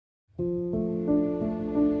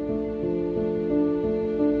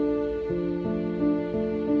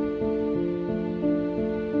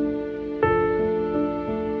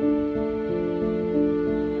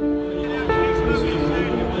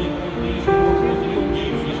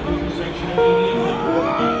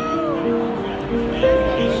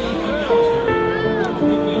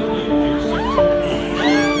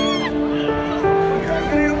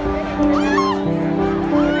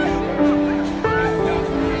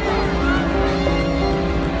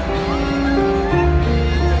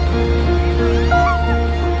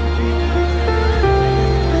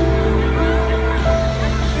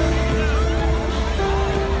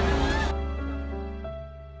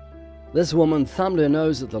This woman thumbed her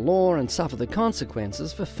nose at the law and suffered the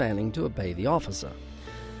consequences for failing to obey the officer.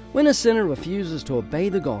 When a sinner refuses to obey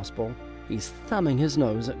the gospel, he's thumbing his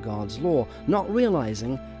nose at God's law, not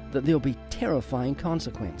realizing that there'll be terrifying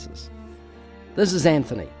consequences. This is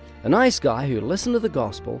Anthony, a nice guy who listened to the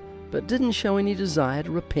gospel but didn't show any desire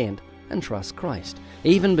to repent and trust Christ. He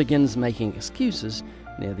even begins making excuses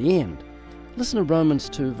near the end. Listen to Romans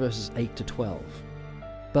 2 verses 8 to 12.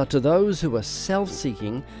 But to those who are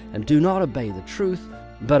self-seeking and do not obey the truth,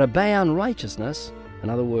 but obey unrighteousness, in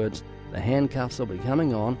other words, the handcuffs will be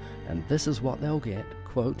coming on, and this is what they'll get,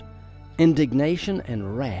 quote, indignation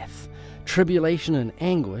and wrath, tribulation and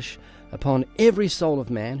anguish upon every soul of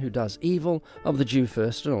man who does evil, of the Jew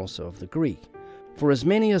first and also of the Greek. For as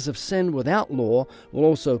many as have sinned without law will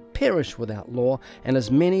also perish without law, and as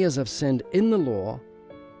many as have sinned in the law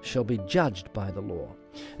shall be judged by the law.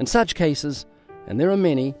 In such cases, and there are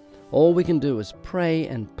many, all we can do is pray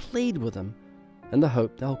and plead with them in the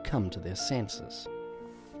hope they'll come to their senses.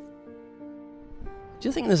 Do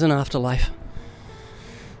you think there's an afterlife?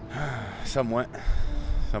 Somewhat.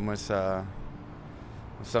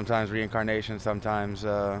 Sometimes reincarnation, sometimes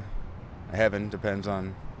heaven, depends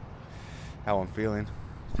on how I'm feeling.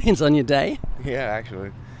 Depends on your day? Yeah,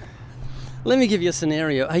 actually. Let me give you a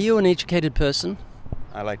scenario. Are you an educated person?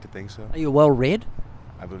 I like to think so. Are you well read?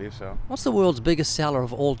 I believe so. What's the world's biggest seller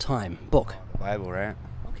of all time? Book? The Bible, right?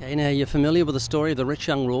 Okay, now you're familiar with the story of the rich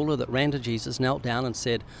young ruler that ran to Jesus, knelt down and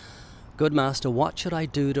said, "Good master, what should I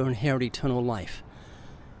do to inherit eternal life?"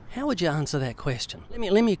 How would you answer that question?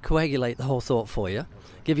 Let me coagulate the whole thought for you.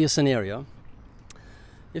 Give you a scenario.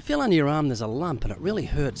 You feel under your arm there's a lump and it really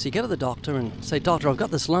hurts. You go to the doctor and say, "Doctor, I've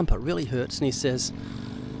got this lump, it really hurts." And he says,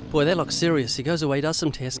 "Boy, that looks serious." He goes away, does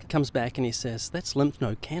some tests, comes back and he says, "That's lymph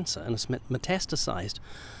node cancer and it's metastasized.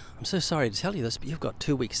 I'm so sorry to tell you this, but you've got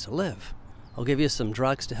 2 weeks to live. I'll give you some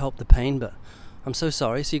drugs to help the pain, but I'm so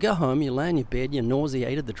sorry." So you go home, you lay in your bed, you're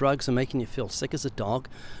nauseated, the drugs are making you feel sick as a dog,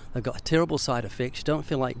 they've got terrible side effects, you don't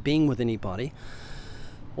feel like being with anybody.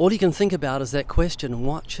 All you can think about is that question,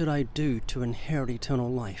 what should I do to inherit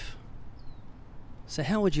eternal life? So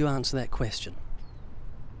how would you answer that question?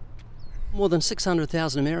 More than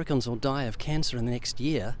 600,000 Americans will die of cancer in the next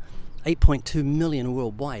year, 8.2 million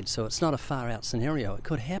worldwide, so it's not a far-out scenario. It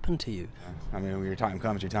could happen to you. I mean, when your time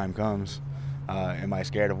comes, your time comes. Am I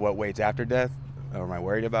scared of what waits after death? Or am I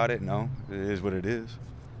worried about it? No, it is what it is.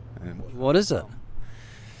 And what is it?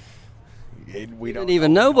 We don't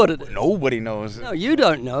even know what it is. Nobody knows. No, you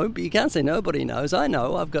don't know, but you can't say nobody knows. I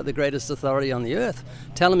know. I've got the greatest authority on the earth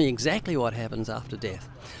telling me exactly what happens after death.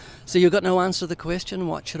 So you've got no answer to the question,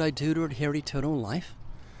 what should I do to inherit eternal life?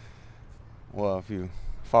 Well, if you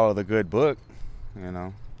follow the good book, you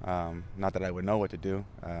know, not that I would know what to do.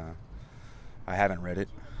 I haven't read it,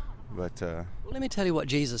 but... Well, let me tell you what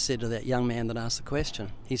Jesus said to that young man that asked the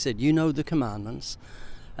question. He said, "You know the commandments,"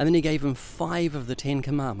 and then he gave him 5 of the 10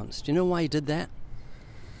 commandments. Do you know why he did that?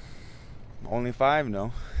 Only 5?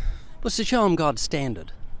 No. Well, to show him God's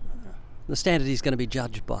standard, the standard he's going to be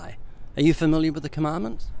judged by. Are you familiar with the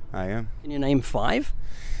commandments? I am. Can you name 5?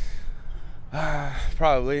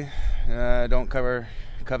 Probably. Don't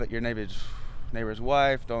covet your neighbor's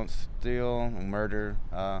wife. Don't steal. Murder.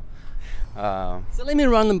 So let me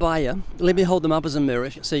run them by you. Let me hold them up as a mirror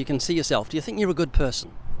so you can see yourself. Do you think you're a good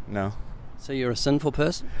person? No. So you're a sinful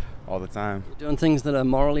person? All the time. You're doing things that are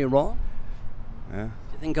morally wrong? Yeah.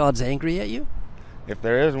 Do you think God's angry at you? If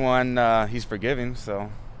there is one, he's forgiving, so...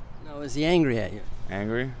 No, is he angry at you?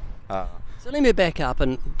 Angry? So let me back up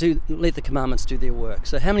and let the commandments do their work.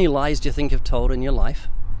 So how many lies do you think you've told in your life?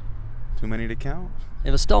 Too many to count.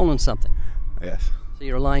 Ever stolen something? Yes. So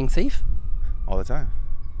you're a lying thief? All the time.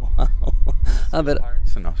 Wow. I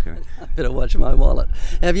No, better watch my wallet.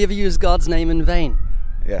 Have you ever used God's name in vain?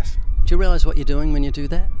 Yes. Do you realize what you're doing when you do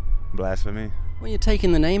that? Blasphemy. Well, you're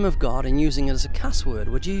taking the name of God and using it as a cuss word.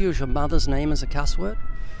 Would you use your mother's name as a cuss word?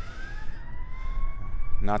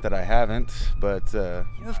 Not that I haven't, but...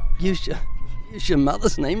 You've Use your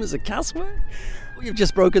mother's name as a cuss word? Well, you've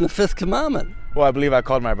just broken the 5th commandment. Well, I believe I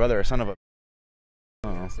called my brother a son of a...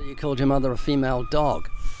 Oh. So you called your mother a female dog.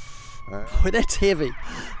 Boy, that's heavy.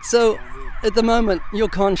 So, at the moment, your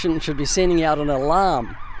conscience should be sending out an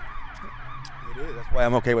alarm. It is. That's why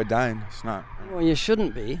I'm okay with dying. It's not. Well, you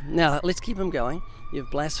shouldn't be. Now, let's keep him going. You've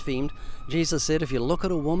blasphemed. Jesus said if you look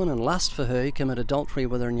at a woman and lust for her, you commit adultery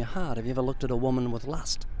with her in your heart. Have you ever looked at a woman with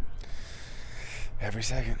lust? Every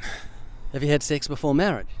second. Have you had sex before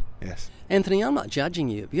marriage? Yes. Anthony, I'm not judging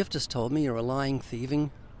you. You've just told me you're a lying,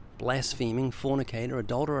 thieving, blaspheming, fornicator,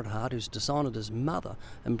 adulterer at heart who's dishonored his mother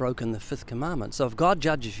and broken the 5th commandment. So if God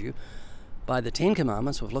judges you by the 10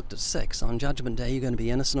 commandments, we've looked at 6, on Judgment Day you're going to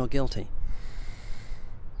be innocent or guilty?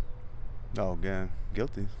 Oh, yeah.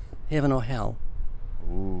 Guilty. Heaven or hell?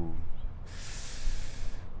 Ooh.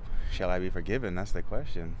 Shall I be forgiven? That's the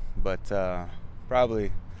question. But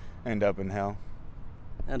probably end up in hell.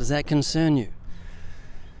 Now, does that concern you?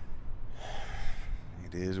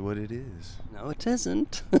 It is what it is. No, it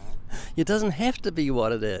isn't. It doesn't have to be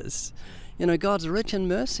what it is. You know, God's rich in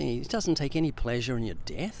mercy. He doesn't take any pleasure in your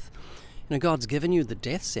death. You know, God's given you the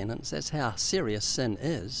death sentence. That's how serious sin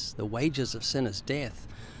is. The wages of sin is death.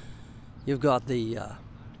 You've got the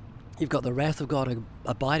wrath of God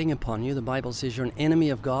abiding upon you. The Bible says you're an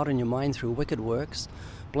enemy of God in your mind through wicked works,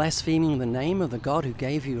 blaspheming the name of the God who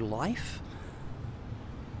gave you life.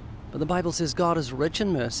 But the Bible says God is rich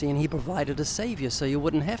in mercy and he provided a Savior so you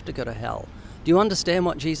wouldn't have to go to hell. Do you understand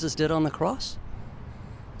what Jesus did on the cross?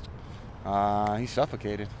 He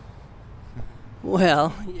suffocated.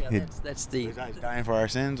 Well, yeah, that's the... He's dying for our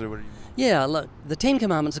sins, or what do you mean? Yeah, look, the 10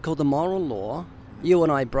 Commandments are called the moral law. You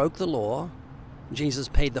and I broke the law. Jesus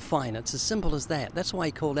paid the fine. It's as simple as that. That's why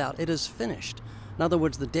he called out, it is finished. In other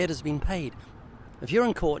words, the debt has been paid. If you're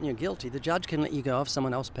in court and you're guilty, the judge can let you go if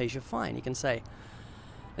someone else pays your fine. He can say,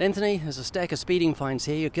 Anthony, there's a stack of speeding fines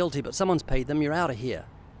here. You're guilty, but someone's paid them. You're out of here.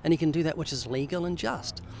 And he can do that which is legal and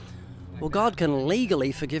just. Well, God can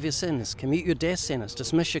legally forgive your sins, commute your death sentence,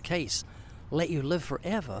 dismiss your case, let you live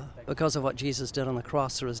forever because of what Jesus did on the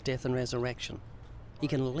cross through his death and resurrection. He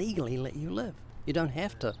can legally let you live. You don't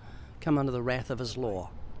have to come under the wrath of his law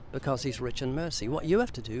because he's rich in mercy. What you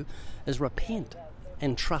have to do is repent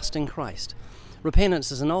and trust in Christ.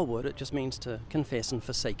 Repentance is an old word. It just means to confess and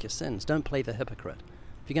forsake your sins. Don't play the hypocrite.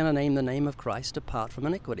 If you're going to name the name of Christ, depart from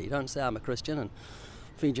iniquity. Don't say I'm a Christian and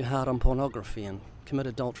feed your heart on pornography and commit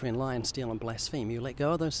adultery and lie and steal and blaspheme. You let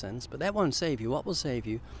go of those sins, but that won't save you. What will save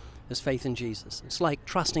you is faith in Jesus. It's like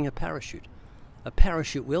trusting a parachute. A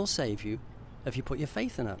parachute will save you if you put your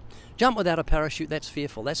faith in it. Jump without a parachute, that's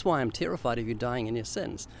fearful. That's why I'm terrified of you dying in your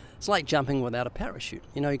sins. It's like jumping without a parachute.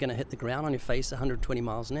 You know you're going to hit the ground on your face 120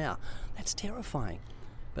 miles an hour. That's terrifying.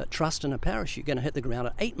 But trust in a parachute. You're going to hit the ground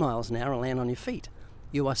at 8 miles an hour and land on your feet.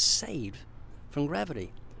 You are saved from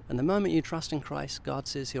gravity. And the moment you trust in Christ, God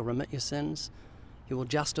says he'll remit your sins. He will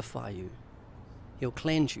justify you. He'll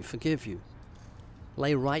cleanse you, forgive you,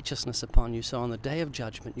 lay righteousness upon you, so on the day of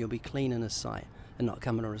judgment you'll be clean in his sight and not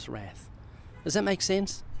come under his wrath. Does that make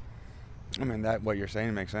sense? I mean, that what you're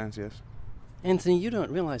saying makes sense, yes. Anthony, you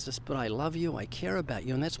don't realize this, but I love you, I care about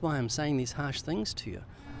you, and that's why I'm saying these harsh things to you.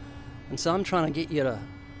 And so I'm trying to get you to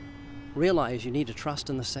realize you need to trust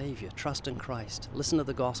in the Savior, trust in Christ, listen to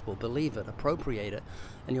the gospel, believe it, appropriate it,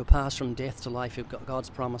 and you'll pass from death to life. You've got God's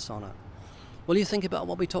promise on it. Will you think about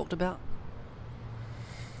what we talked about?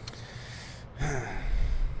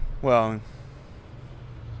 Well,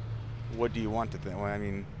 what do you want to think? Well, I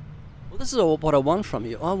mean... Well, this is what I want from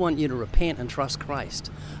you. I want you to repent and trust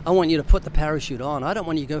Christ. I want you to put the parachute on. I don't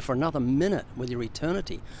want you to go for another minute with your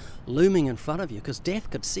eternity looming in front of you, because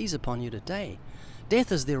death could seize upon you today.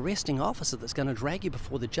 Death is the arresting officer that's going to drag you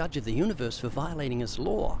before the judge of the universe for violating his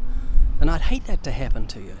law. And I'd hate that to happen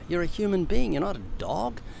to you. You're a human being. You're not a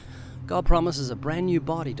dog. God promises a brand new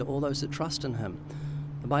body to all those that trust in him.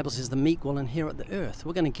 The Bible says the meek will inherit the earth.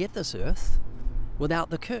 We're going to get this earth without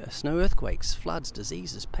the curse. No earthquakes, floods,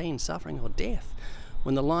 diseases, pain, suffering, or death.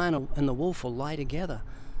 When the lion and the wolf will lie together.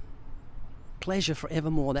 Pleasure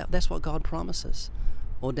forevermore. That's what God promises.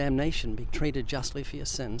 Or damnation, being treated justly for your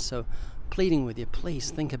sins. So pleading with you,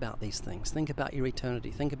 please think about these things. Think about your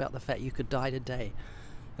eternity. Think about the fact you could die today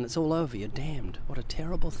and it's all over. You're damned. What a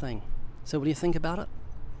terrible thing. So will you think about it?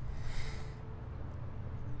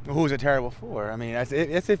 Well, who's it terrible for? I mean,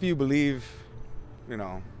 it's if you believe, you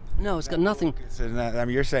know. No, it's got nothing. I mean,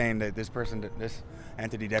 you're saying that this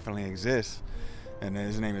entity definitely exists, and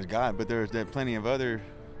his name is God. But there are plenty of other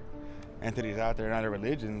entities out there in other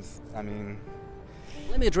religions. I mean,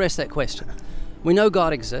 let me address that question. We know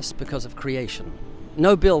God exists because of creation.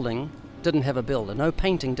 No building didn't have a builder. No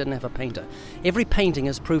painting didn't have a painter. Every painting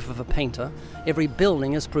is proof of a painter. Every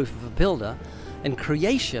building is proof of a builder. And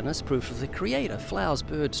creation is proof of the creator. Flowers,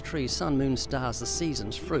 birds, trees, sun, moon, stars, the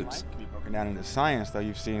seasons, fruits. Life can be broken down into science, though.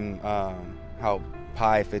 You've seen how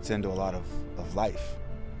pi fits into a lot of life.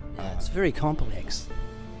 Yeah, it's very complex.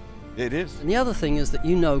 It is. And the other thing is that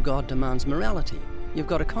you know God demands morality. You've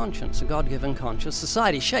got a conscience, a God-given conscience.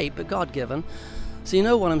 Society shaped, but God-given. So you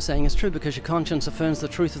know what I'm saying is true because your conscience affirms the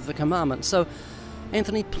truth of the commandment. So,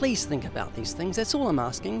 Anthony, please think about these things. That's all I'm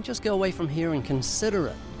asking. Just go away from here and consider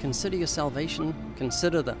it. Consider your salvation.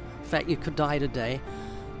 Consider the fact you could die today.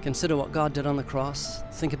 Consider what God did on the cross.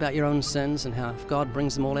 Think about your own sins and how if God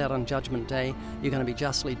brings them all out on Judgment Day, you're going to be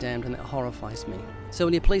justly damned, and that horrifies me. So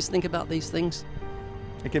will you please think about these things?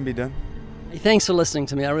 It can be done. Hey, thanks for listening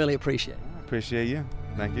to me. I really appreciate it. I appreciate you.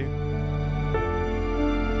 Thank you.